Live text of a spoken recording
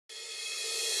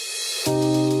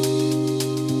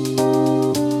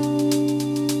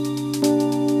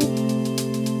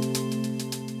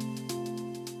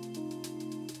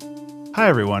Hi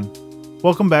everyone,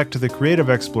 welcome back to the Creative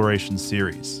Exploration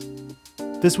series.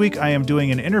 This week I am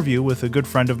doing an interview with a good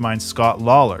friend of mine, Scott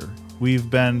Lawlor. We've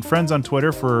been friends on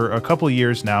Twitter for a couple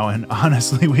years now, and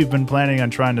honestly we've been planning on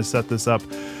trying to set this up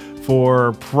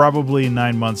for probably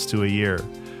 9 months to a year.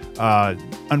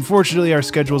 Unfortunately, our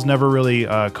schedules never really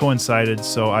coincided,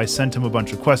 so I sent him a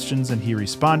bunch of questions and he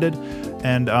responded,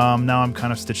 and now I'm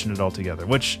kind of stitching it all together,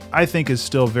 which I think is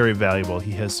still very valuable.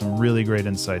 He has some really great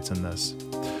insights in this.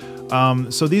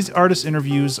 So these artist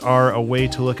interviews are a way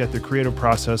to look at the creative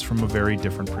process from a very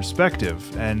different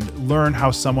perspective and learn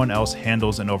how someone else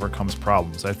handles and overcomes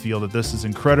problems. I feel that this is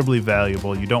incredibly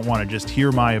valuable. You don't want to just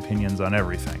hear my opinions on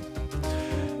everything.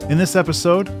 In this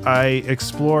episode, I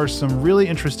explore some really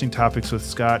interesting topics with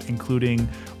Scott, including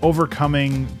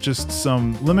overcoming just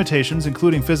some limitations,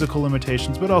 including physical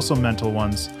limitations, but also mental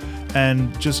ones,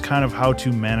 and just kind of how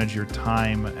to manage your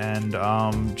time and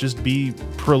just be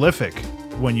prolific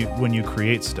when you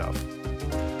create stuff.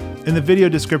 In the video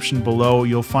description below,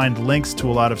 you'll find links to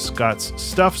a lot of Scott's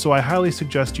stuff, so I highly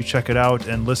suggest you check it out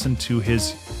and listen to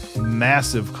his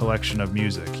massive collection of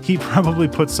music. He probably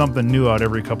puts something new out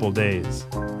every couple days.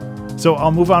 So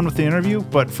I'll move on with the interview,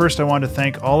 but first I want to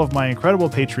thank all of my incredible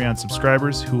Patreon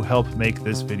subscribers who help make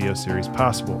this video series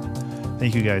possible.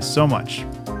 Thank you guys so much.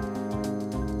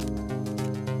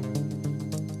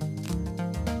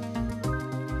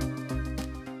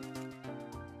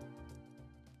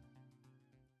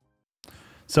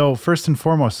 So first and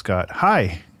foremost, Scott,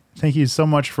 hi. Thank you so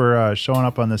much for showing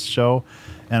up on this show,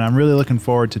 and I'm really looking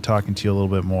forward to talking to you a little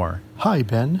bit more. Hi,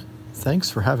 Ben. Thanks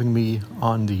for having me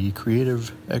on the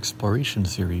Creative Exploration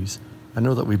series. I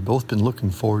know that we've both been looking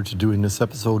forward to doing this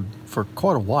episode for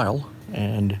quite a while,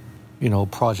 and,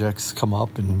 projects come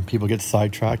up and people get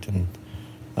sidetracked and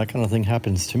that kind of thing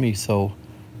happens to me, so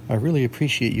I really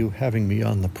appreciate you having me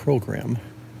on the program.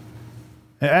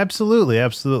 Absolutely,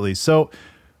 absolutely. So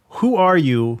who are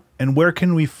you and where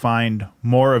can we find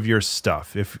more of your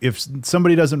stuff? If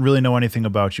somebody doesn't really know anything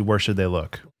about you, where should they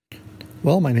look?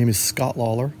 Well, my name is Scott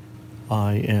Lawlor.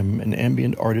 I am an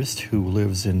ambient artist who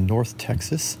lives in North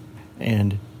Texas,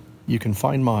 and you can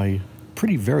find my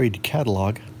pretty varied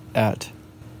catalog at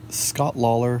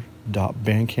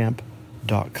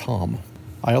scottlawlor.bandcamp.com.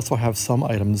 I also have some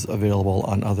items available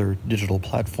on other digital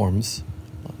platforms,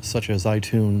 such as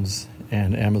iTunes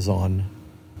and Amazon,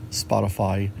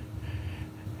 Spotify,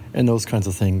 and those kinds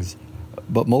of things.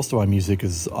 But most of my music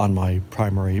is on my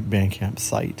primary Bandcamp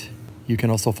site. You can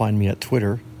also find me at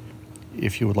Twitter,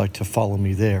 if you would like to follow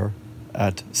me there,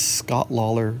 at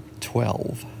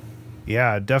ScottLawlor12.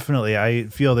 Yeah, definitely. I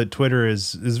feel that Twitter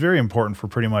is very important for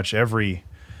pretty much every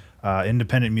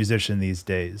independent musician these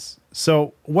days.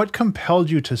 So what compelled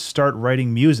you to start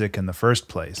writing music in the first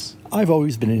place? I've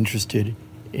always been interested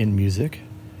in music.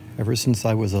 Ever since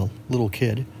I was a little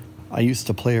kid, I used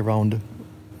to play around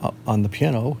on the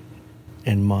piano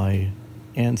in my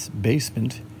aunt's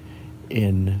basement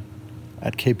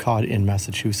at Cape Cod in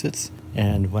Massachusetts.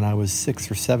 And when I was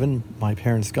 6 or 7, my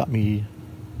parents got me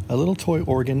a little toy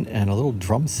organ and a little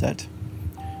drum set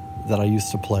that I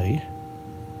used to play.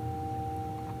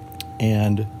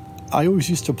 And I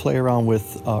always used to play around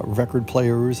with record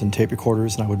players and tape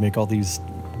recorders, and I would make all these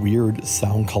weird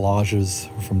sound collages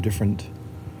from different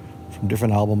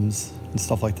albums and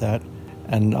stuff like that.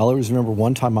 And I'll always remember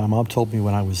one time my mom told me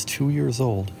when I was 2 years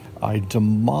old, I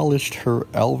demolished her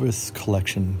Elvis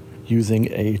collection using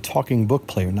a talking book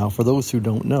player. Now, for those who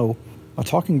don't know, a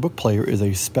talking book player is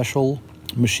a special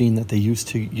machine that they used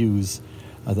to use,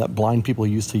 that blind people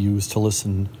used to use to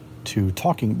listen to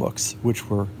talking books, which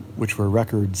were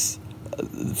records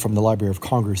from the Library of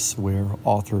Congress, where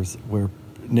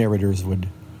narrators would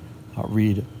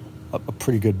read a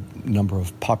pretty good number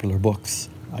of popular books.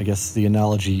 I guess the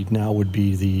analogy now would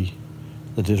be the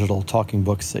digital talking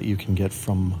books that you can get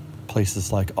from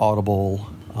places like Audible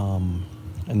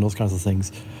and those kinds of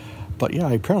things. But yeah,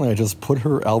 apparently I just put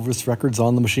her Elvis records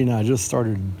on the machine and I just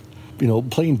started,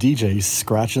 playing DJ,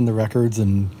 scratching the records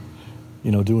and,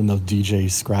 doing those DJ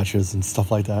scratches and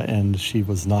stuff like that. And she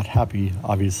was not happy,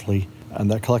 obviously. And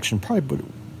that collection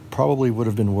probably would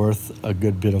have been worth a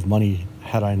good bit of money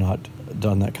had I not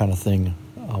done that kind of thing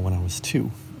when I was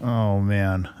 2. Oh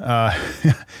man, I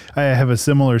have a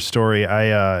similar story.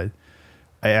 I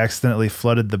accidentally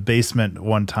flooded the basement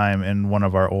one time in one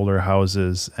of our older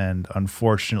houses, and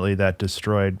unfortunately that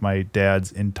destroyed my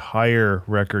dad's entire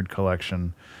record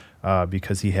collection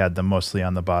because he had them mostly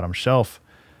on the bottom shelf.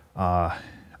 I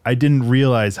didn't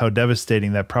realize how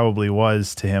devastating that probably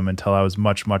was to him until I was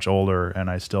much, much older,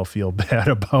 and I still feel bad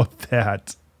about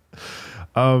that.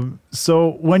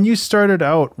 So when you started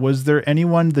out, was there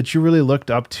anyone that you really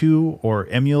looked up to or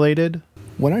emulated?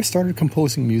 When I started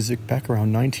composing music back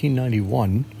around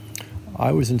 1991,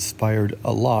 I was inspired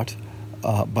a lot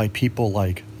by people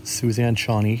like Suzanne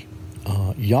Chani,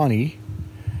 Yanni,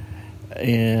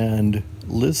 and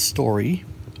Liz Story,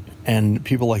 and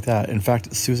people like that. In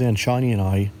fact, Suzanne Chani and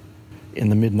I, in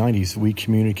the mid-90s, we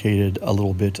communicated a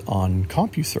little bit on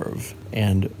CompuServe,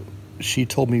 and she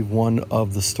told me one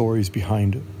of the stories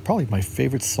behind probably my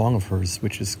favorite song of hers,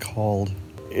 which is called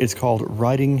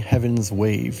Riding Heaven's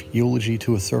Wave, Eulogy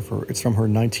to a Surfer. It's from her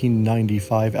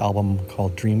 1995 album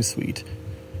called Dream Suite,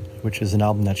 which is an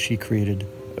album that she created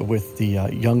with the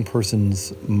Young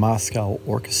Person's Moscow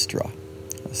Orchestra,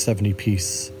 a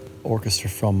 70-piece orchestra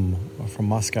from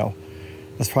Moscow.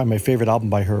 That's probably my favorite album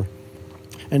by her.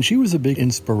 And she was a big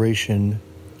inspiration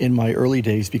in my early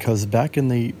days because back in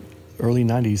the early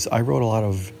 90s, I wrote a lot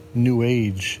of new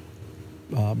age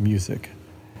music.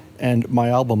 And my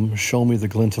album, Show Me the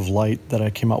Glint of Light, that I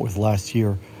came out with last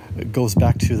year, goes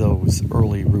back to those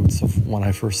early roots of when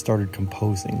I first started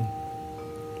composing.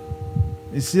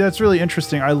 You see, that's really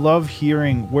interesting. I love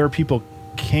hearing where people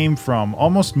came from,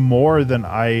 almost more than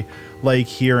I like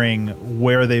hearing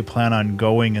where they plan on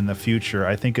going in the future.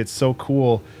 I think it's so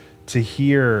cool to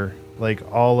hear like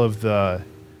all of the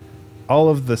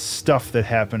stuff that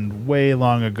happened way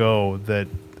long ago that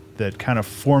kind of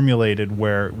formulated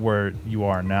where you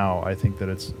are now. I think that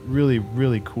it's really,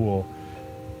 really cool.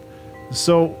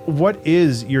 So what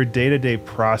is your day-to-day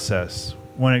process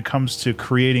when it comes to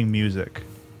creating music?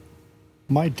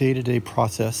 My day-to-day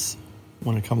process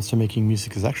when it comes to making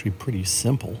music is actually pretty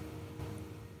simple.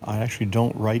 I actually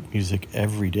don't write music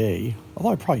every day, although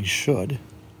I probably should,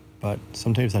 but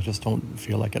sometimes I just don't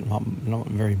feel like it. I'm not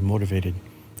very motivated.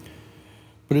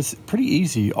 But it's pretty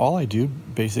easy. All I do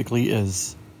basically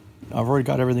is I've already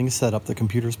got everything set up. The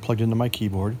computer's plugged into my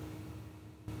keyboard.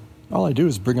 All I do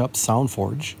is bring up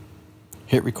SoundForge,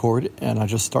 hit record, and I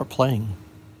just start playing.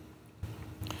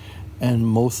 And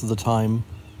most of the time,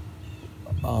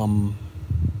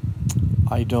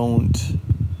 I don't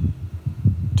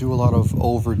do a lot of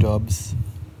overdubs,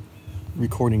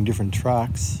 recording different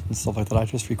tracks and stuff like that. I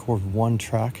just record one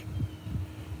track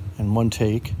and one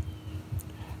take,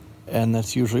 and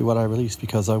that's usually what I release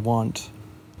because I want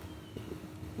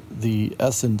the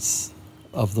essence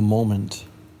of the moment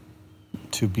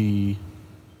to be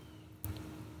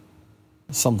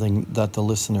something that the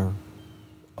listener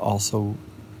also,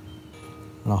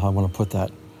 I don't know how I want to put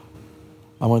that.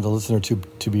 I want the listener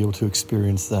to be able to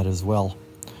experience that as well.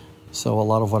 So a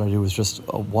lot of what I do is just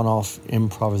one-off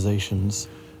improvisations.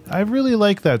 I really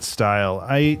like that style.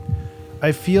 I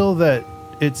feel that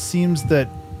it seems that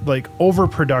like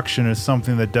overproduction is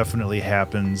something that definitely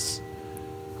happens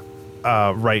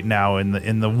right now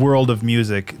in the world of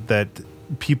music, that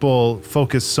people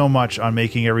focus so much on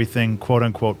making everything quote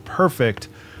unquote perfect,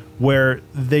 where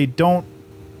they don't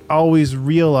always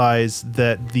realize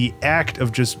that the act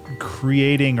of just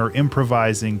creating or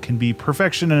improvising can be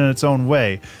perfection in its own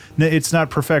way. It's not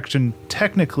perfection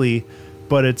technically,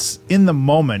 but it's in the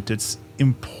moment. It's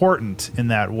important in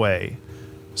that way.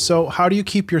 So how do you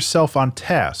keep yourself on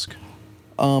task?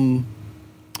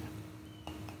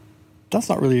 That's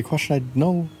not really a question I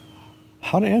know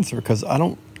how to answer because I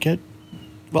get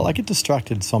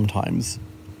distracted sometimes,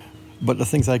 but the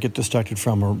things I get distracted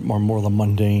from are more the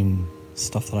mundane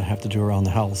stuff that I have to do around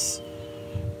the house.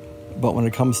 But when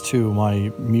it comes to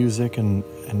my music and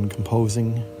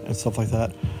composing and stuff like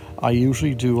that, I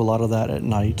usually do a lot of that at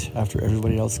night after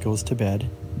everybody else goes to bed.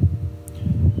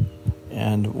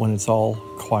 And when it's all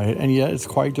quiet, and yeah, it's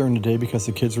quiet during the day because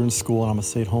the kids are in school and I'm a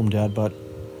stay-at-home dad, but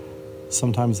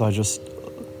sometimes I just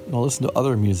listen to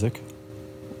other music,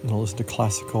 listen to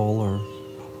classical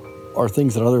or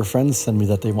things that other friends send me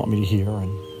that they want me to hear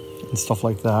and stuff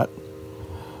like that.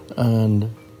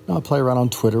 And I play around on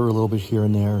Twitter a little bit here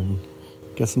and there and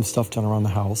get some stuff done around the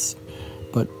house.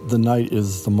 But the night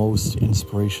is the most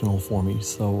inspirational for me,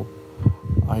 so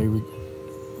I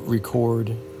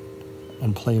record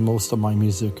and play most of my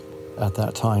music at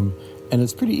that time. And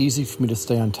it's pretty easy for me to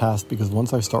stay on task because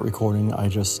once I start recording, I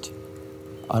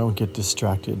don't get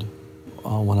distracted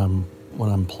when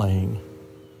I'm playing.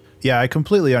 Yeah, I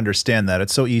completely understand that.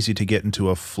 It's so easy to get into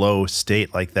a flow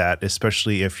state like that,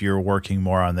 especially if you're working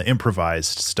more on the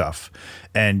improvised stuff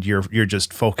and you're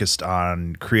just focused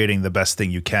on creating the best thing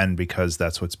you can because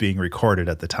that's what's being recorded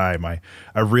at the time. I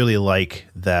really like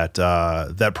that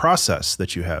that process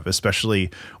that you have,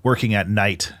 especially working at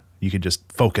night. You can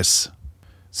just focus.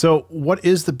 So what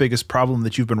is the biggest problem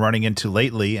that you've been running into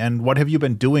lately, and what have you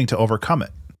been doing to overcome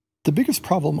it? The biggest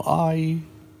problem I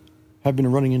have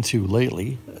been running into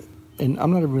lately, and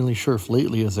I'm not really sure if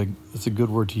lately is a good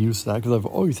word to use that because I've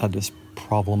always had this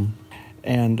problem,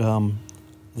 And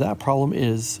that problem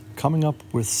is coming up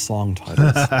with song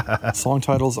titles. Song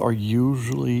titles are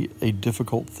usually a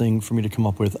difficult thing for me to come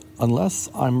up with unless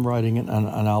I'm writing an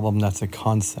album that's a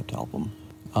concept album.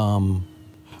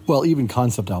 Well, even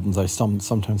concept albums, I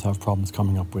sometimes have problems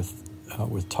coming up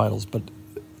with titles, but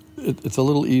it's a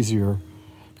little easier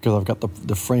because I've got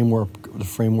the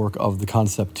framework of the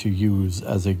concept to use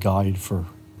as a guide for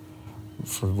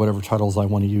whatever titles I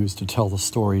want to use to tell the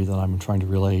story that I'm trying to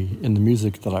relay in the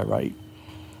music that I write.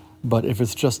 But if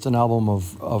it's just an album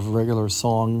of regular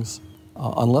songs,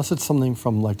 unless it's something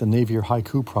from like the Navier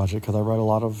Haiku Project, because I write a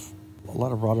lot of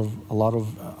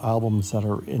albums that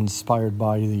are inspired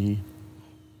by the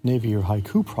Navier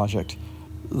Haiku Project,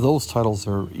 those titles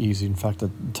are easy. In fact,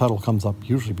 the title comes up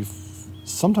usually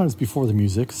sometimes before the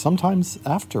music, sometimes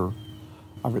after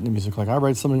I've written the music. Like I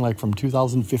write something like from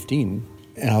 2015,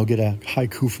 and I'll get a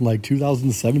haiku from like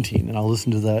 2017, and I'll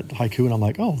listen to that haiku, and I'm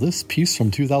like, oh, this piece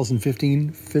from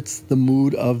 2015 fits the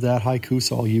mood of that haiku,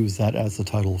 so I'll use that as the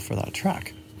title for that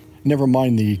track. Never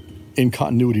mind the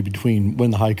incontinuity between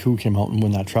when the haiku came out and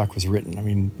when that track was written. I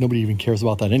mean, nobody even cares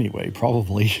about that anyway,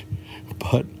 probably.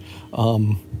 But,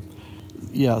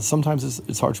 yeah, sometimes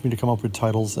it's hard for me to come up with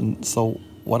titles, and so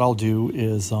what I'll do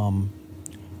is I'll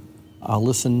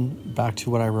listen back to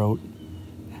what I wrote,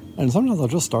 and sometimes I'll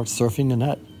just start surfing the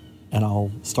net, and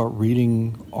I'll start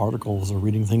reading articles or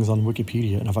reading things on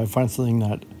Wikipedia, and if I find something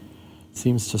that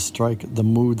seems to strike the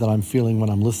mood that I'm feeling when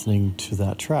I'm listening to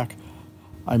that track,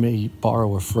 I may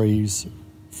borrow a phrase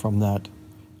from that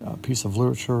piece of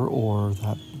literature or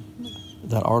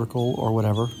that article or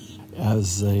whatever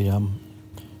as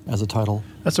a title.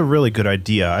 That's a really good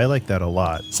idea. I like that a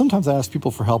lot. Sometimes I ask people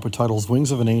for help with titles.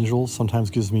 Wings of an Angel sometimes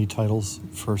gives me titles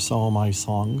for some of my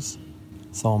songs,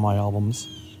 some of my albums,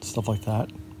 stuff like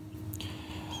that.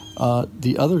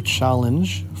 The other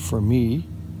challenge for me,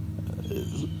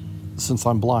 since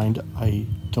I'm blind, I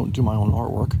don't do my own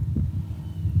artwork.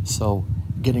 So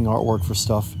getting artwork for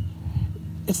stuff,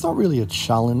 it's not really a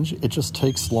challenge. It just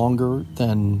takes longer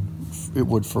than it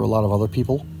would for a lot of other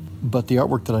people. But the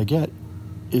artwork that I get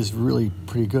is really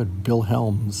pretty good. Bill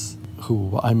Helms,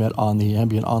 who I met on the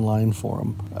Ambient Online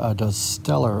Forum, does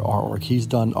stellar artwork. He's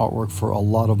done artwork for a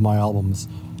lot of my albums.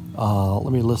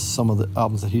 Let me list some of the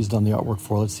albums that he's done the artwork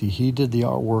for. Let's see. He did the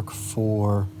artwork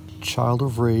for Child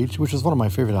of Rage, which is one of my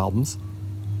favorite albums.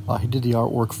 He did the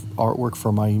artwork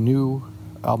for my new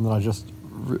album that I just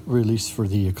released for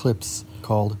the Eclipse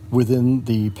called Within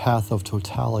the Path of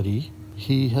Totality.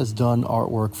 He has done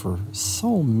artwork for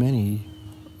so many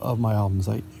of my albums.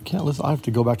 I can't listen. I have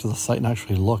to go back to the site and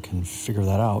actually look and figure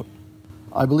that out.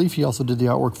 I believe he also did the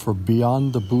artwork for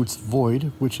Beyond the Boots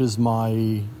Void, which is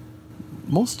my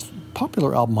most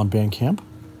popular album on Bandcamp.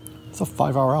 It's a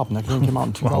 5-hour album. That came out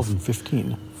in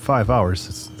 2015. 5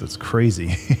 hours? That's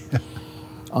crazy.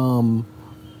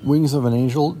 Wings of an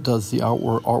Angel does the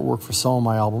artwork for some of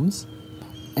my albums.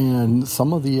 And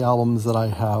some of the albums that I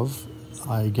have,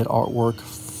 I get artwork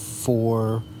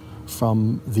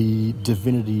from the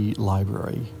Divinity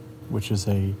Library, which is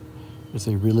a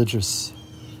religious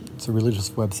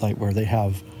website where they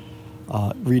have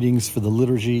readings for the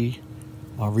liturgy,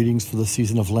 readings for the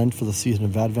season of Lent, for the season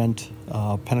of Advent,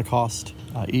 Pentecost,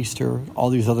 Easter,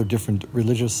 all these other different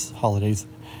religious holidays.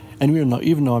 And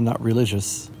even though I'm not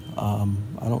religious, I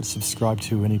don't subscribe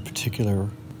to any particular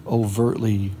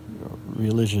overtly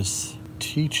religious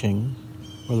teaching,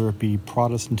 whether it be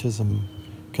Protestantism,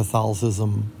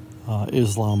 Catholicism,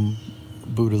 Islam,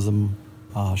 Buddhism,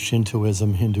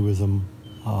 Shintoism, Hinduism,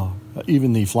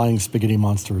 even the flying spaghetti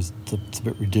monster it's a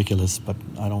bit ridiculous, but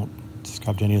I don't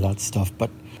subscribe to any of that stuff. But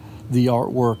the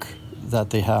artwork that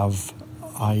they have,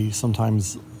 I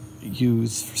sometimes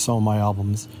use for some of my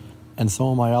albums, and some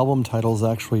of my album titles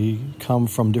actually come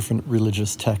from different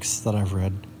religious texts that I've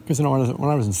read. Because when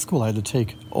I was in school, I had to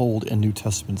take Old and New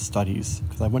Testament studies,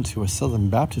 because I went to a Southern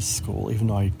Baptist school, even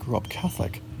though I grew up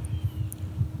Catholic.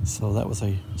 So that was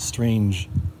a strange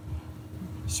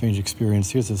experience.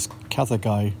 Here's this Catholic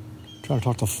guy trying to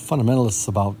talk to fundamentalists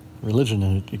about religion,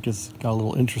 and it got a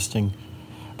little interesting.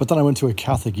 But then I went to a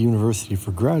Catholic university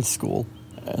for grad school,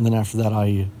 and then after that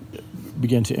I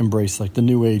began to embrace like the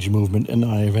New Age movement, and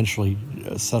I eventually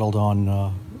settled on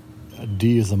a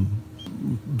deism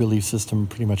belief system.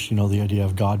 Pretty much, the idea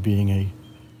of God being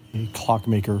a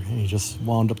clockmaker, and he just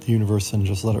wound up the universe and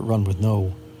just let it run with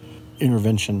no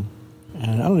intervention.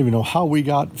 And I don't even know how we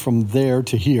got from there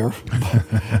to here,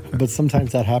 but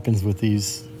sometimes that happens with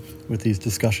these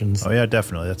discussions. Oh yeah,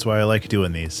 definitely. That's why I like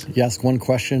doing these. You ask one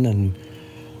question and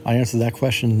I answer that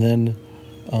question, and then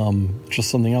just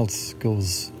something else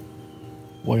goes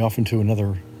way off into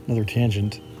another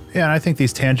tangent. Yeah, and I think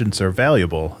these tangents are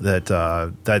valuable.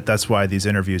 That's why these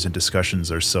interviews and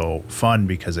discussions are so fun,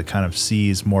 because it kind of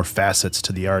sees more facets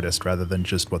to the artist rather than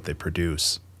just what they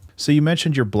produce. So you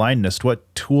mentioned your blindness.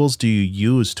 What tools do you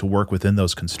use to work within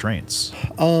those constraints?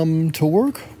 To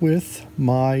work with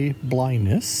my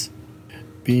blindness,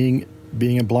 being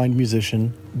a blind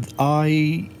musician,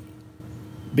 I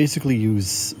basically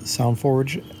use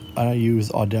SoundForge. I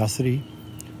use Audacity.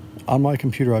 On my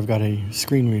computer, I've got a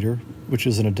screen reader, which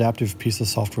is an adaptive piece of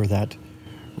software that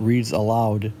reads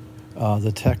aloud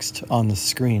the text on the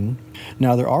screen.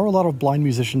 Now, there are a lot of blind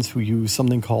musicians who use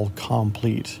something called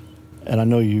Complete. And I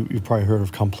know you've probably heard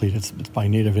of Complete. It's by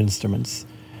Native Instruments.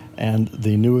 And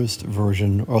the newest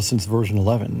version, or since version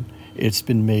 11, it's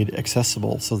been made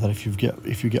accessible so that if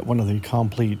you get one of the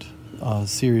Complete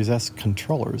Series S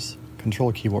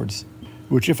controller keyboards,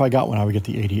 which if I got one, I would get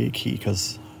the 88 key,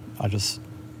 because I just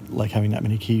like having that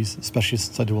many keys, especially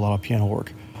since I do a lot of piano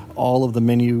work. All of the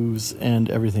menus and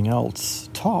everything else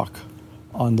talk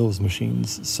on those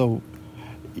machines. So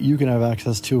you can have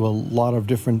access to a lot of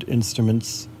different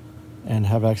instruments and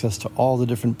have access to all the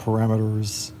different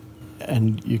parameters.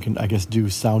 And you can, I guess, do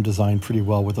sound design pretty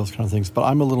well with those kind of things. But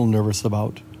I'm a little nervous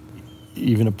about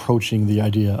even approaching the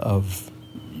idea of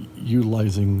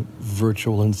utilizing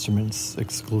virtual instruments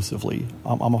exclusively.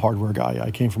 I'm a hardware guy.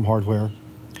 I came from hardware.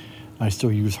 I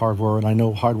still use hardware, and I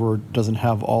know hardware doesn't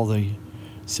have all the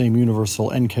same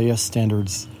universal NKS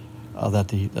standards that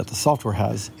the software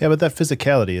has. Yeah, but that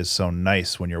physicality is so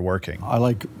nice when you're working. I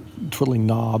like twiddling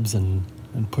knobs and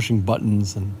pushing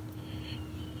buttons and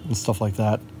stuff like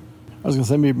that. I was going to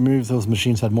say maybe if those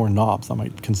machines had more knobs, I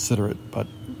might consider it, but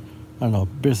I don't know.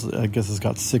 Basically, I guess it's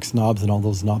got 6 knobs, and all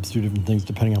those knobs do different things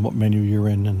depending on what menu you're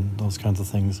in and those kinds of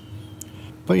things.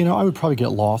 But, I would probably get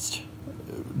lost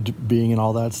being in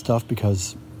all that stuff,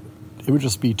 because it would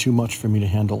just be too much for me to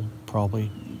handle,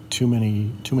 probably. Too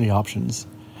many options.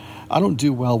 I don't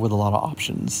do well with a lot of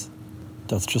options.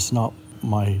 That's just not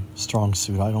my strong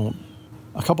suit.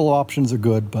 A couple of options are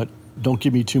good, but don't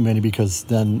give me too many, because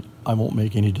then I won't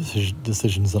make any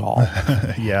decisions at all.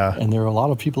 Yeah. And there are a lot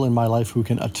of people in my life who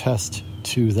can attest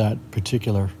to that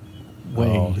particular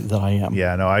way that I am.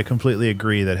 Yeah, no, I completely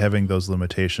agree that having those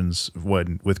limitations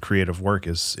with creative work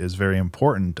is very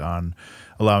important on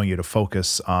allowing you to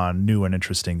focus on new and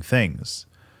interesting things.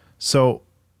 So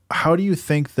how do you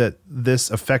think that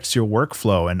this affects your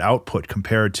workflow and output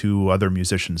compared to other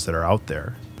musicians that are out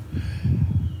there?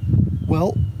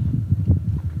 Well,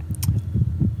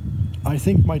 I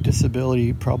think my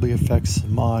disability probably affects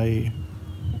my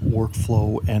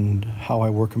workflow and how I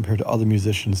work compared to other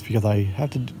musicians, because I have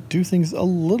to do things a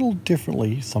little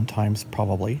differently sometimes,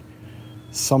 probably.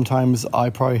 Sometimes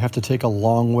I probably have to take a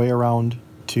long way around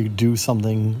to do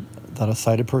something that a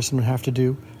sighted person would have to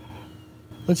do.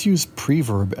 Let's use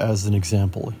preverb as an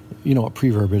example. You know what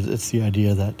preverb is? It's the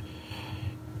idea that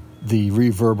the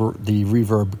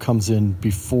reverb comes in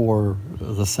before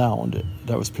the sound.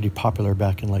 That was pretty popular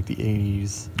back in like the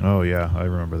 80s. Oh yeah, I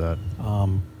remember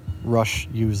that. Rush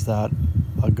used that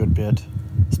a good bit,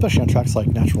 especially on tracks like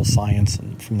Natural Science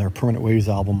and from their Permanent Waves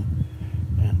album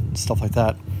and stuff like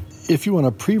that. If you want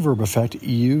a preverb effect,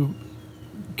 you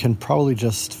can probably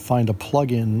just find a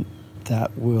plugin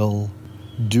that will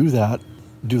do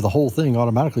the whole thing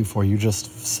automatically for you.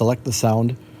 Just select the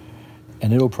sound,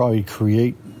 and it'll probably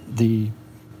create the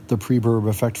preverb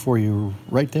effect for you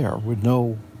right there with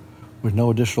no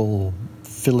additional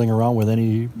fiddling around with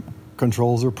any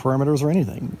controls or parameters or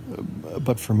anything.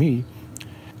 But for me,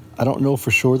 I don't know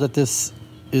for sure that this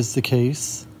is the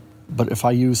case, but if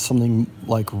I use something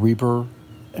like Reaper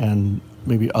and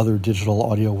maybe other digital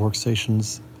audio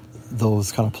workstations,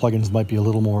 those kind of plugins might be a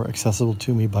little more accessible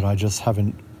to me, but I just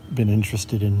haven't been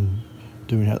interested in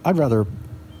doing it. I'd rather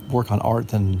work on art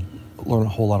than learn a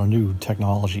whole lot of new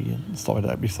technology and stuff like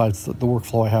that. Besides, the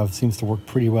workflow I have seems to work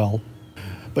pretty well.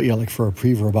 But yeah, like for a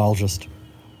preverb,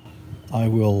 I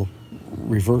will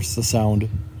reverse the sound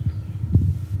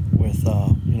with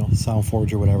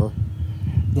SoundForge or whatever.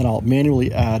 Then I'll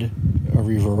manually add a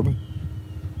reverb.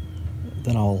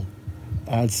 Then I'll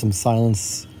add some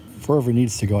silence wherever it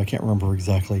needs to go. I can't remember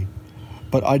exactly.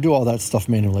 But I do all that stuff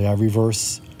manually. I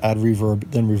reverse, add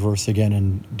reverb, then reverse again,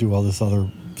 and do all this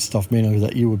other stuff manually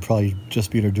that you would probably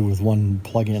just be able to do with one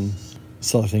plugin,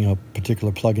 selecting a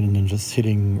particular plugin and then just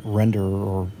hitting render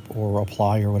or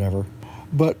apply or whatever.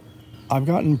 But I've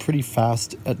gotten pretty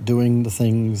fast at doing the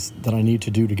things that I need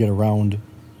to do to get around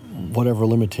whatever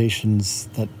limitations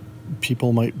that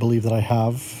people might believe that I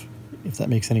have, if that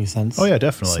makes any sense. Oh, yeah,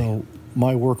 definitely. So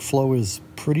my workflow is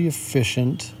pretty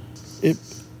efficient.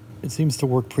 it seems to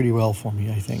work pretty well for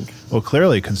me, I think. Well,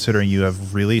 clearly, considering you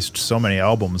have released so many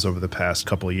albums over the past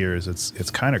couple of years,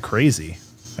 it's kind of crazy.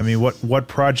 I mean, what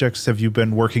projects have you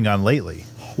been working on lately?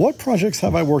 What projects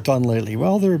have I worked on lately?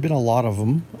 Well, there have been a lot of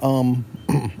them.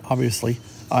 Obviously,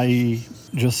 I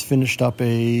just finished up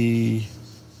a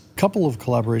couple of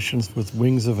collaborations with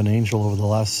Wings of an Angel over the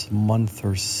last month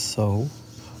or so.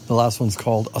 The last one's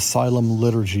called Asylum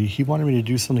Liturgy. He wanted me to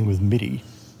do something with MIDI.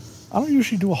 I don't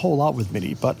usually do a whole lot with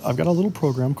MIDI, but I've got a little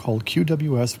program called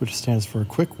QWS, which stands for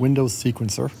Quick Window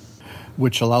Sequencer,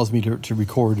 which allows me to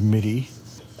record MIDI.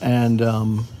 And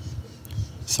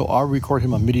so I'll record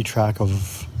him a MIDI track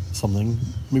of something,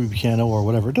 maybe piano or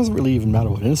whatever. It doesn't really even matter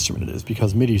what instrument it is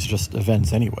because MIDI is just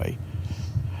events anyway.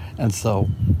 And so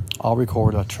I'll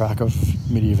record a track of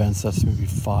MIDI events that's maybe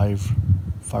 5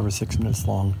 or 6 minutes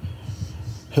long.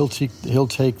 He'll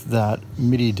take that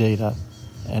MIDI data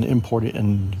and import it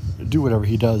and do whatever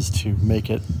he does to make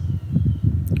it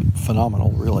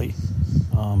phenomenal, really.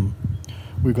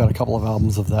 We've got a couple of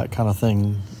albums of that kind of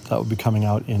thing that will be coming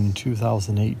out in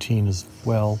 2018 as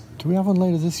well. Do we have one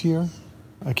later this year?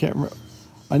 I can't remember.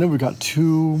 I know we've got 2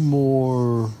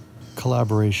 more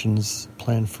collaborations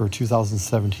planned for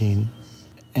 2017.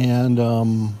 And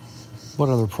what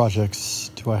other projects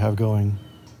do I have going?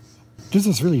 There's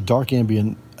this really dark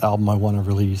ambient album I want to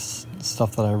release.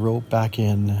 Stuff that I wrote back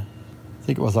in, I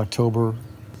think it was October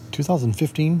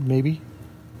 2015, maybe.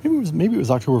 Maybe it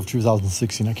was October of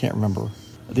 2016. I can't remember.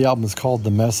 The album is called The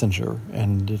Messenger,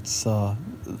 and it's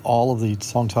all of the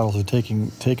song titles are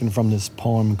taken from this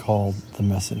poem called The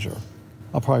Messenger.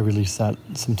 I'll probably release that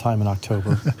sometime in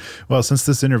October. Well, since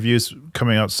this interview is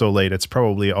coming out so late, it's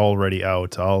probably already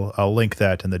out. I'll link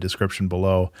that in the description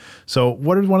below. So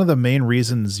what are one of the main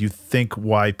reasons you think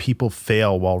why people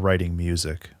fail while writing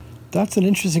music? That's an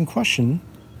interesting question,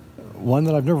 one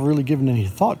that I've never really given any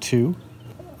thought to.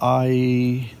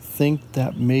 I think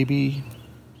that maybe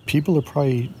people are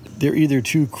they're either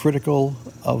too critical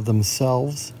of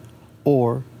themselves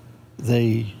or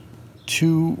they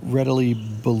too readily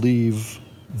believe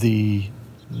the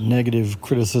negative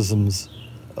criticisms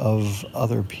of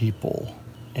other people.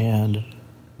 And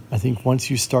I think once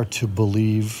you start to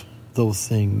believe those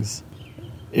things,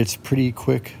 it's pretty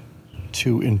quick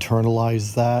to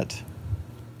internalize that.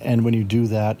 And when you do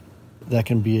that, that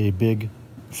can be a big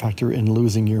factor in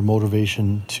losing your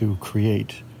motivation to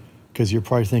create. Because you're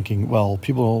probably thinking, well,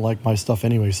 people don't like my stuff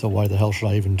anyway, so why the hell should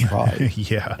I even try?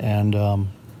 Yeah. And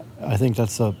I think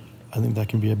that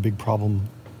can be a big problem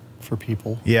for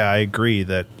people. Yeah, I agree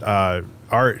that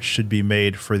art should be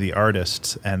made for the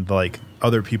artists, and like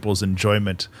other people's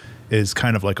enjoyment is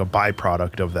kind of like a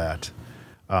byproduct of that.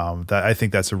 I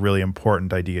think that's a really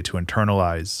important idea to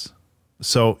internalize.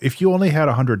 So if you only had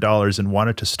 $100 and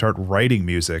wanted to start writing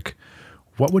music,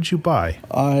 what would you buy?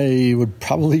 I would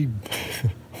probably...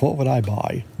 What would I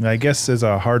buy? I guess as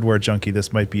a hardware junkie,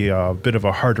 this might be a bit of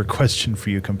a harder question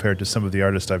for you compared to some of the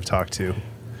artists I've talked to.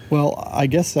 Well, I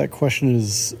guess that question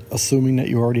is assuming that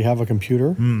you already have a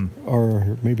computer,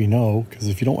 or maybe no, because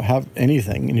if you don't have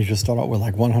anything and you just start out with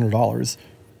like $100,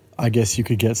 I guess you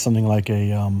could get something like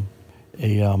a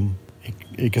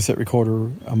cassette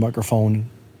recorder, a microphone,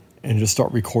 and just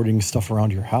start recording stuff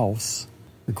around your house.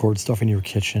 Record stuff in your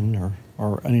kitchen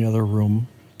or any other room.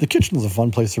 The kitchen is a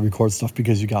fun place to record stuff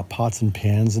because you got pots and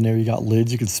pans in there, you got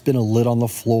lids, you could spin a lid on the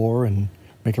floor and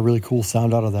make a really cool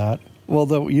sound out of that. Well,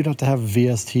 though, you'd have to have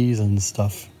VSTs and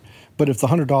stuff. But if the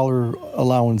 $100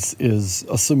 allowance is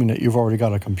assuming that you've already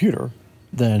got a computer,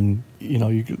 then,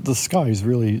 the sky is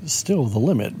really still the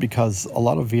limit because a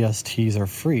lot of VSTs are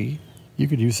free. You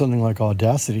could use something like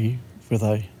Audacity with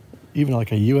even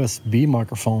like a USB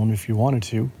microphone if you wanted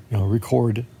to,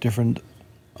 record different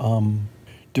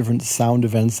sound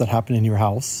events that happen in your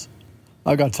house.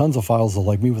 I've got tons of files of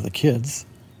like me with the kids,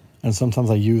 and sometimes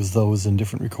I use those in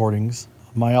different recordings.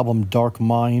 My album Dark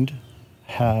Mind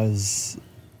has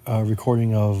a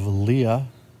recording of Leah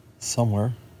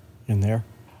somewhere in there.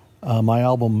 My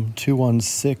album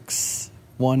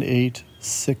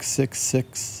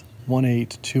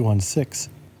 216-18666-18216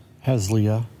 has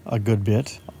Leah a good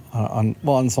bit,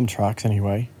 on some tracks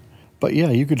anyway. But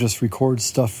yeah, you could just record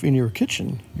stuff in your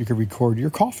kitchen. You could record your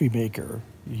coffee maker.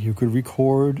 You could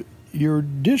record your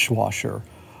dishwasher.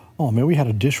 Oh man, we had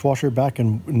a dishwasher back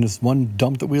in this one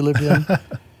dump that we lived in.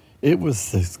 It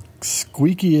was the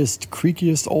squeakiest,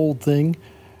 creakiest old thing.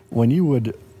 When you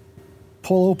would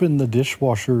pull open the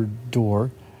dishwasher door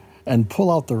and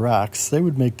pull out the racks, they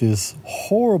would make this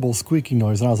horrible squeaking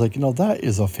noise. And I was like, that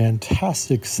is a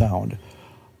fantastic sound.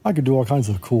 I could do all kinds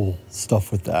of cool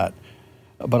stuff with that.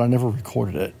 But I never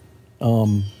recorded it.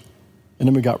 And And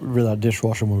then we got rid of that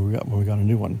dishwasher when we got a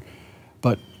new one.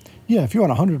 But yeah, if you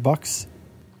want $100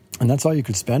 and that's all you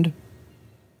could spend,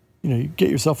 you get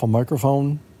yourself a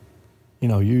microphone,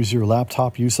 use your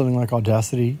laptop, use something like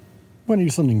Audacity. You want to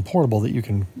use something portable that you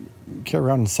can carry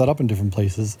around and set up in different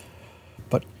places.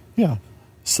 But yeah,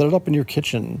 set it up in your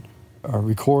kitchen, or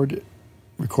record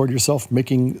yourself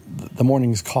making the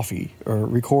morning's coffee, or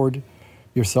record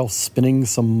yourself spinning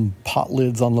some pot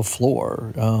lids on the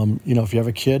floor. If you have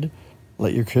a kid,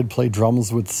 let your kid play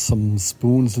drums with some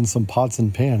spoons and some pots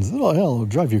and pans. It'll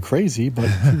drive you crazy, but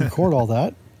if you record all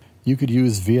that, you could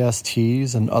use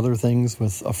VSTs and other things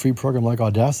with a free program like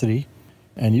Audacity,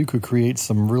 and you could create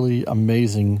some really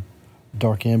amazing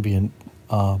dark ambient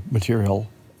material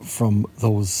from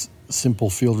those simple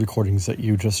field recordings that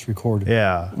you just record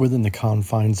within the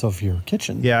confines of your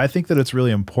kitchen. Yeah, I think that it's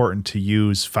really important to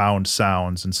use found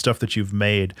sounds and stuff that you've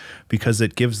made, because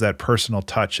it gives that personal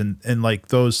touch. And like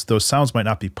those sounds might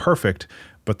not be perfect,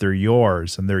 but they're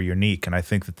yours and they're unique. And I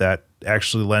think that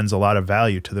actually lends a lot of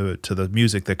value to the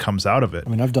music that comes out of it. I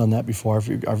mean, I've done that before.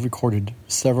 I've recorded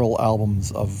several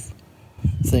albums of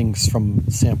things from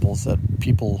samples that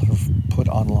people have put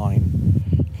online.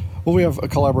 Well, we have a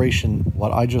collaboration.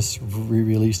 What I just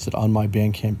re-released it on my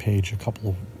Bandcamp page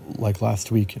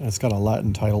last week, and it's got a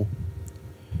Latin title.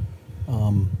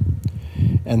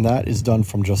 And that is done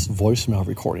from just voicemail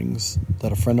recordings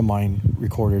that a friend of mine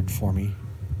recorded for me.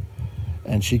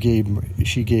 And she gave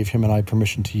him and I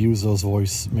permission to use those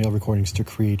voicemail recordings to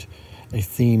create a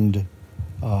themed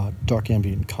dark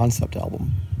ambient concept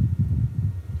album.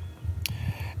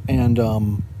 And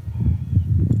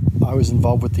I was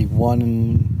involved with the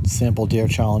One Sample Dare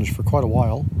Challenge for quite a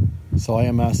while, so I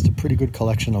amassed a pretty good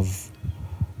collection of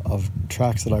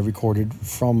tracks that I recorded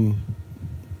from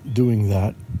doing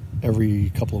that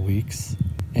every couple of weeks.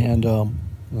 And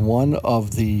one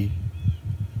of the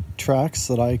tracks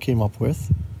that I came up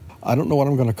with, I don't know what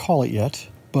I'm going to call it yet,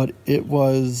 but it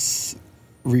was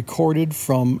recorded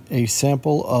from a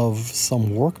sample of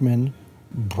some workmen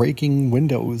breaking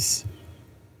windows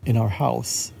in our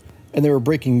house. And they were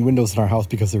breaking windows in our house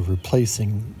because they were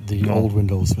replacing the old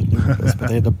windows with new windows. But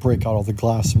they had to break out all the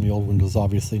glass from the old windows,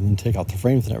 obviously, and then take out the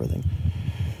frames and everything.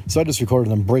 So I just recorded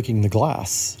them breaking the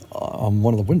glass on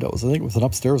one of the windows. I think it was an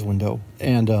upstairs window.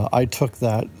 And I took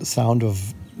that sound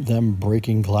of them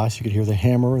breaking glass. You could hear the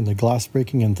hammer and the glass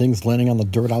breaking and things landing on the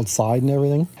dirt outside and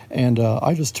everything. And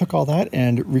I just took all that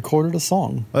and recorded a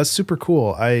song. That's super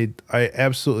cool. I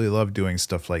absolutely love doing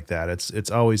stuff like that. It's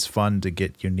always fun to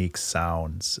get unique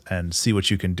sounds and see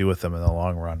what you can do with them in the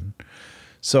long run.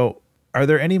 So are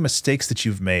there any mistakes that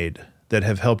you've made that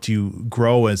have helped you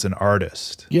grow as an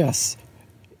artist? Yes.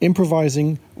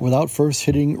 Improvising without first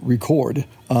hitting record.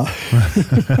 I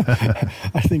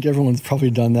think everyone's probably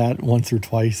done that once or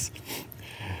twice.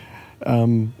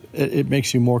 It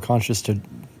makes you more conscious to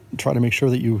try to make sure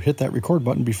that you hit that record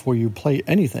button before you play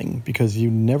anything, because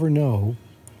you never know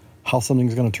how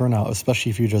something's going to turn out, especially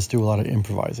if you just do a lot of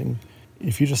improvising.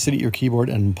 If you just sit at your keyboard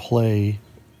and play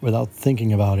without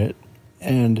thinking about it,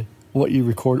 and what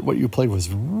you played was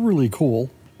really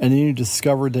cool, and then you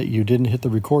discovered that you didn't hit the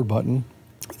record button,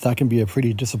 that can be a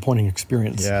pretty disappointing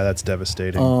experience. Yeah, that's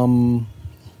devastating.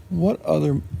 What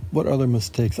other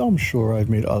mistakes? I'm sure I've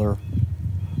made other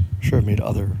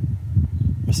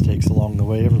mistakes along the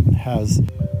way. Everyone has.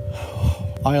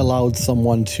 I allowed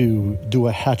someone to do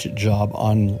a hatchet job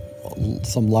on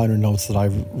some liner notes that I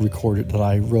recorded, that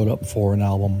I wrote up for an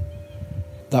album.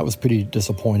 That was pretty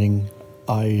disappointing.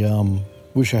 I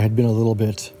wish I had been a little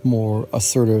bit more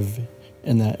assertive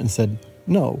in that and said,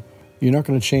 no, you're not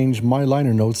going to change my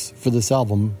liner notes for this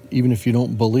album, even if you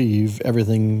don't believe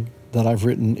everything that I've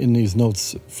written in these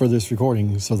notes for this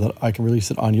recording, so that I can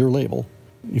release it on your label.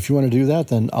 If you want to do that,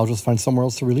 then I'll just find somewhere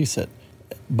else to release it.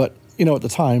 But, at the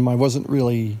time, I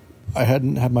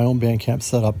hadn't had my own Bandcamp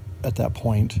set up at that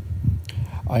point.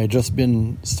 I had just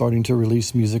been starting to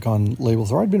release music on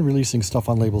labels, or I'd been releasing stuff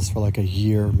on labels for like a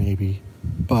year maybe.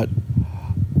 But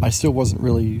I still wasn't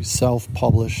really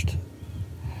self-published.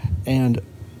 And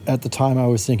at the time I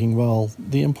was thinking, well,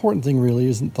 the important thing really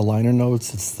isn't the liner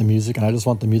notes, it's the music, and I just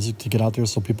want the music to get out there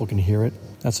so people can hear it.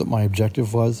 That's what my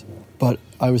objective was. But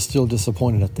I was still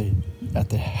disappointed at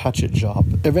the hatchet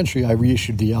job. Eventually I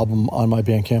reissued the album on my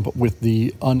Bandcamp with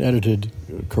the unedited,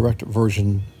 correct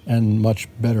version and much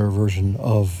better version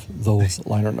of those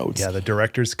liner notes. Yeah, the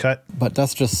director's cut. But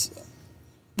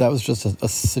that was just a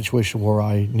situation where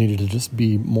I needed to just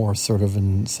be more assertive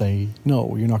and say,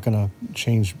 no, you're not going to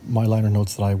change my liner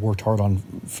notes that I worked hard on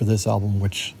for this album,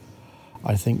 which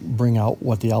I think bring out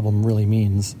what the album really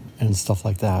means and stuff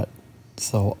like that.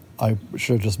 So I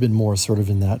should have just been more assertive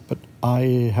in that. But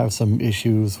I have some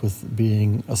issues with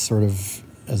being assertive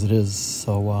as it is.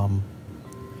 So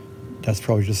that's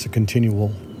probably just a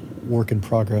continual work in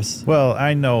progress. Well,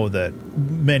 I know that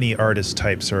many artist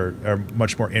types are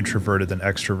much more introverted than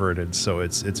extroverted, so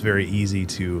it's very easy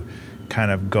to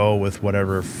kind of go with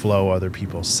whatever flow other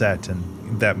people set,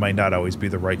 and that might not always be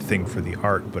the right thing for the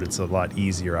art, but it's a lot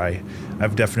easier.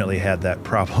 I've definitely had that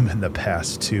problem in the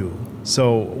past too.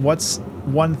 So what's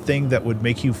one thing that would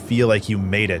make you feel like you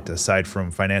made it aside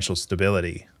from financial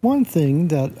stability? One thing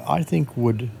that I think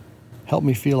would help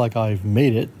me feel like I've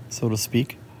made it, so to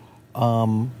speak,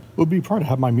 would be probably to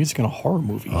have my music in a horror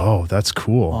movie. Oh, that's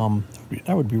cool.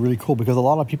 That would be really cool, because a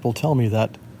lot of people tell me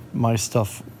that my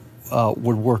stuff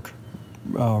would work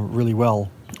really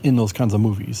well in those kinds of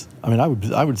movies. I mean,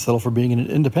 I would settle for being in an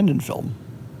independent film.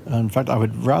 In fact, I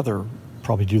would rather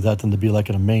probably do that than to be like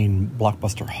in a main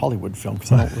blockbuster Hollywood film,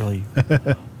 because I don't really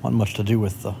want much to do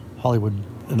with the Hollywood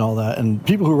and all that. And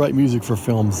people who write music for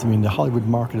films, I mean, the Hollywood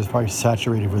market is probably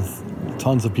saturated with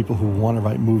tons of people who want to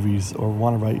write movies or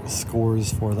want to write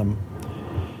scores for them.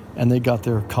 And they got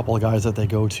their couple of guys that they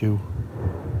go to.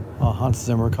 Hans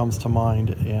Zimmer comes to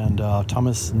mind, and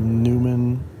Thomas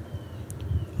Newman.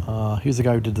 He's the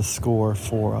guy who did the score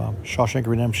for Shawshank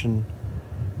Redemption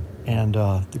and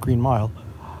The Green Mile.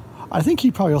 I think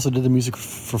he probably also did the music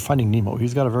for Finding Nemo.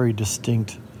 He's got a very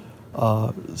distinct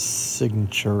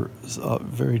signature,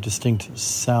 very distinct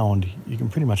sound. You can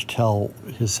pretty much tell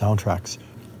his soundtracks.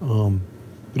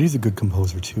 But he's a good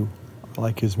composer too. I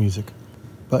like his music.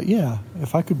 But yeah,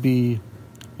 if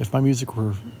my music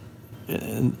were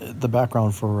in the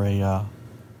background for a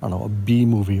B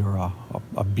movie or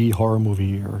a B horror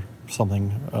movie or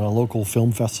something at a local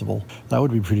film festival, that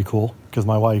would be pretty cool. Because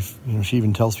my wife, she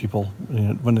even tells people,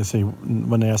 when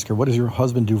they ask her, what does your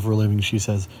husband do for a living? She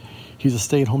says, he's a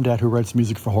stay-at-home dad who writes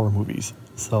music for horror movies.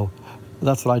 So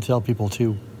that's what I tell people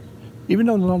too. Even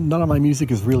though none of my music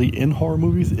is really in horror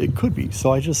movies, it could be.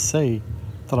 So I just say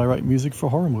that I write music for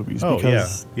horror movies. Oh,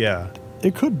 because yeah.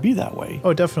 It could be that way.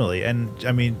 Oh, definitely. And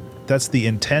I mean, that's the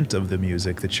intent of the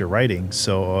music that you're writing.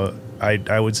 So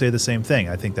I would say the same thing.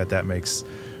 I think that makes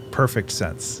perfect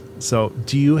sense. So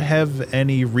do you have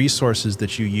any resources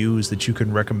that you use that you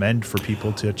can recommend for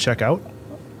people to check out?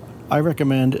 I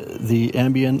recommend the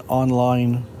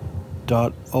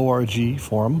ambientonline.org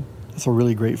forum. It's a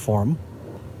really great forum.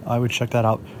 I would check that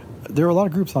out. There are a lot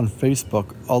of groups on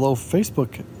Facebook, although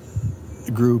Facebook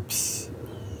groups,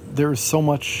 there's so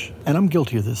much, and I'm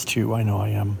guilty of this too, I know I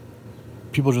am.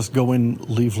 People just go in,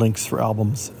 leave links for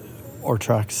albums or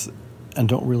tracks, and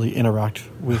don't really interact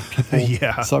with people.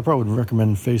 Yeah. So I probably would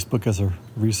recommend Facebook as a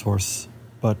resource.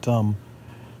 But the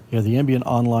Ambient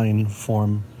Online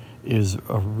forum is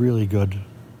a really good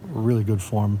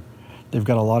forum. They've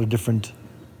got a lot of different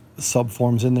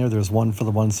sub-forums in there. There's one for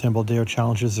the One Sample Dare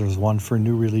challenges. There's one for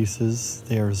new releases.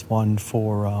 There's one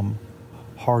for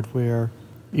hardware.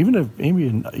 Even a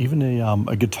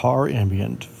guitar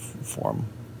ambient forum,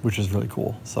 which is really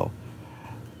cool. So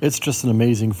it's just an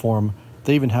amazing forum.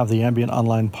 They even have the Ambient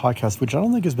Online podcast, which I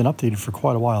don't think has been updated for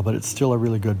quite a while, but it's still a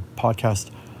really good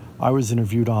podcast. I was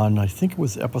interviewed on, I think it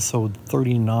was episode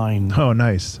 39. Oh,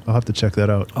 nice. I'll have to check that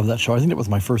out. Of that show. I think it was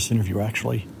my first interview,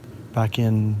 actually, back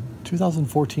in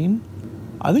 2014.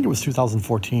 I think it was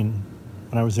 2014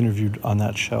 when I was interviewed on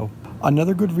that show.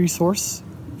 Another good resource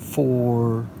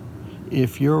for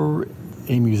if you're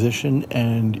a musician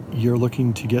and you're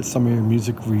looking to get some of your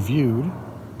music reviewed.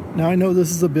 Now, I know this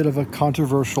is a bit of a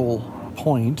controversial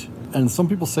point, and some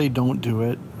people say don't do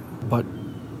it, but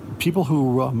people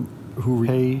who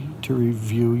pay to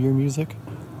review your music,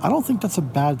 I don't think that's a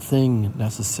bad thing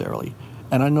necessarily.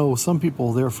 And I know some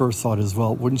people, their first thought is,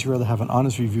 well, wouldn't you rather have an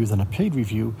honest review than a paid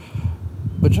review?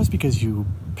 But just because you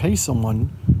pay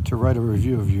someone to write a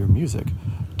review of your music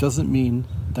doesn't mean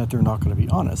that they're not going to be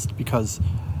honest, because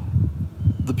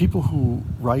the people who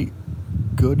write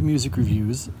good music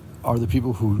reviews are the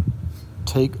people who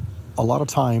take a lot of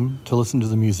time to listen to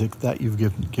the music that you've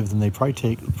give them. They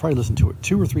probably listen to it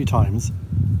 2 or 3 times.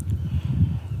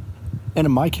 And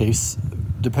in my case,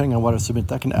 depending on what I submit,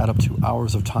 that can add up to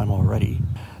hours of time already.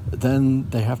 Then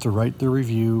they have to write their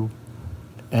review,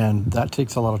 and that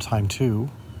takes a lot of time too,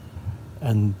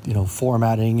 and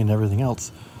formatting and everything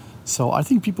else. So I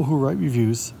think people who write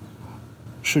reviews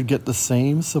should get the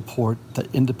same support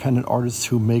that independent artists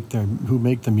who make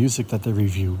the music that they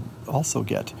review also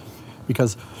get,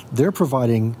 because they're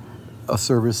providing a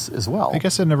service as well. I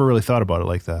guess I never really thought about it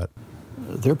like that.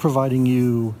 They're providing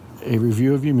you a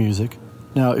review of your music.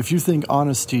 Now, if you think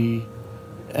honesty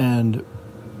and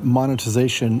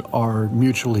monetization are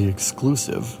mutually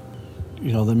exclusive,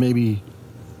 then maybe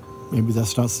maybe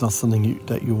that's not something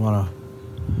that you want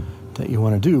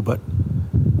to do. But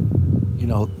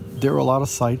there are a lot of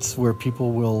sites where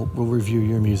people will review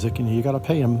your music, and you got to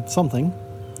pay them something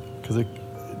because it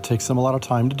takes them a lot of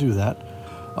time to do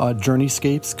that.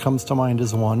 Journeyscapes comes to mind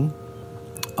as one.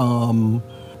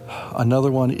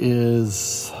 Another one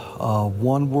is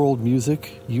One World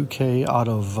Music UK out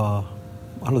of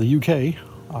the UK,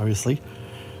 obviously,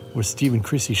 with Steve and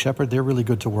Chrissy Shepherd. They're really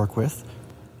good to work with.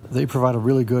 They provide a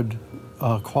really good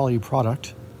quality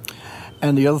product.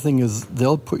 And the other thing is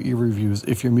they'll put your reviews,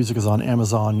 if your music is on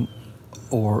Amazon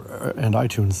and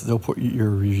iTunes, they'll put your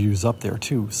reviews up there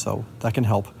too. So that can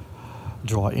help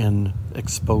draw in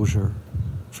exposure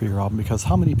for your album, because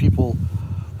how many people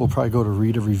will probably go to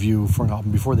read a review for an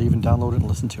album before they even download it and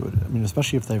listen to it? I mean,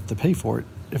 especially if they have to pay for it.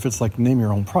 If it's like name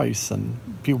your own price, and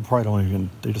people probably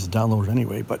they just download it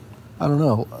anyway. But I don't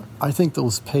know. I think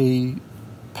those pay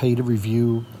to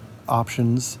review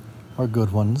options are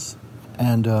good ones.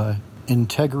 And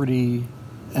integrity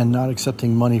and not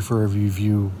accepting money for a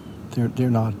review, they're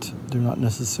not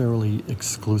necessarily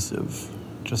exclusive.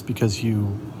 Just because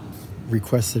you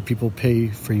request that people pay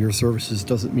for your services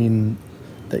doesn't mean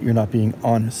that you're not being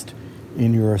honest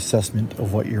in your assessment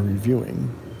of what you're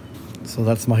reviewing. So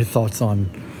that's my thoughts on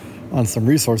some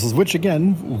resources, which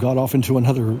again got off into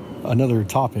another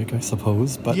topic, I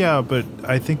suppose. But yeah, but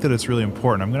I think that it's really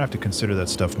important. I'm going to have to consider that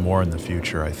stuff more in the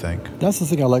future, I think. That's the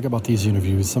thing I like about these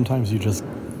interviews. Sometimes you just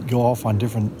go off on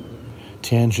different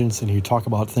tangents and you talk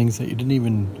about things that you didn't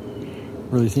even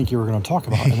really think you were going to talk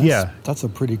about. And that's a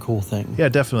pretty cool thing. Yeah,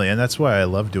 definitely. And that's why I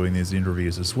love doing these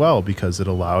interviews as well, because it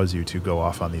allows you to go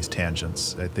off on these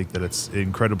tangents. I think that it's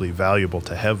incredibly valuable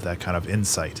to have that kind of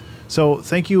insight. So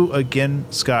thank you again,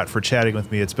 Scott, for chatting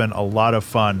with me. It's been a lot of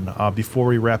fun. Before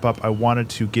we wrap up, I wanted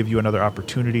to give you another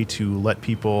opportunity to let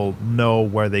people know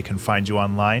where they can find you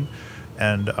online.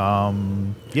 And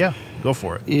go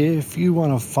for it. If you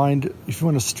want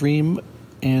to stream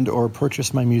and or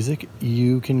purchase my music,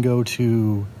 you can go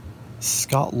to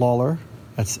Scott Lawlor,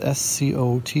 that's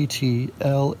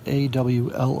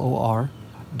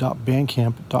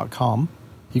SCOTTLAWLOR.bandcamp.com.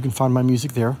 You can find my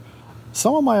music there.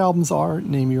 Some of my albums are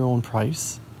Name Your Own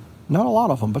Price. Not a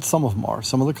lot of them, but some of them are.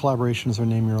 Some of the collaborations are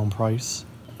Name Your Own Price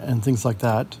and things like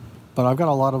that. But I've got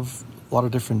a lot of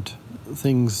different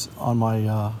things on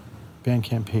my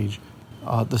Bandcamp page.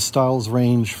 The styles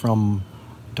range from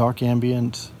dark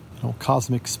ambient,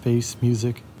 cosmic space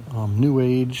music, new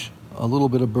age, a little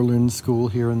bit of Berlin school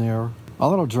here and there, a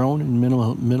lot of drone and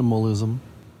minimalism,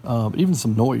 even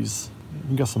some noise.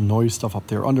 You got some noise stuff up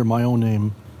there under my own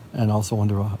name, and also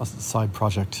under a side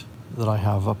project that I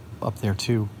have up there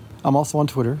too. I'm also on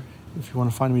Twitter. If you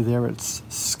want to find me there, it's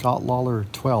Scott Lawlor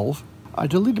 12. I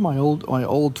deleted my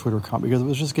old Twitter account because it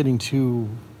was just getting too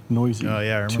noisy. Oh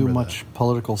yeah, I remember too much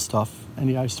political stuff. And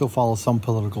yeah, I still follow some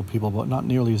political people, but not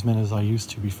nearly as many as I used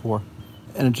to before.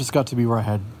 And it just got to be where I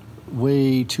had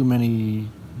way too many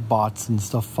bots and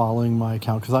stuff following my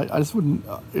account, because I just wouldn't.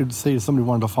 It would say somebody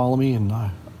wanted to follow me, and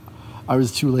I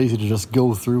was too lazy to just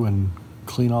go through and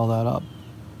clean all that up.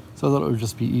 So I thought it would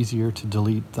just be easier to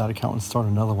delete that account and start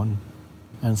another one.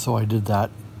 And so I did that.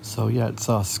 So yeah, it's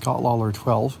Scott Lawlor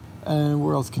 12. And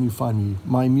where else can you find me?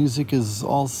 My music is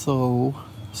also,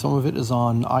 some of it is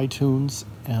on iTunes,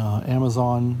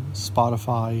 Amazon,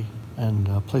 Spotify, and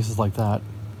places like that.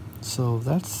 So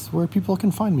that's where people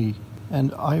can find me.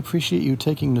 And I appreciate you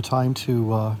taking the time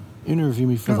to interview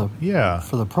me for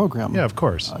the program. Yeah, of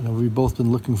course. I know we've both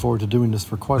been looking forward to doing this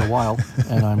for quite a while,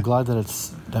 and I'm glad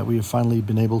that we have finally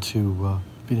been able to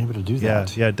do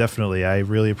that. Yeah, definitely. I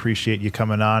really appreciate you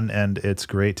coming on, and it's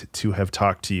great to have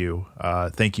talked to you.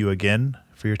 Thank you again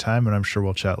for your time, and I'm sure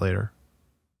we'll chat later.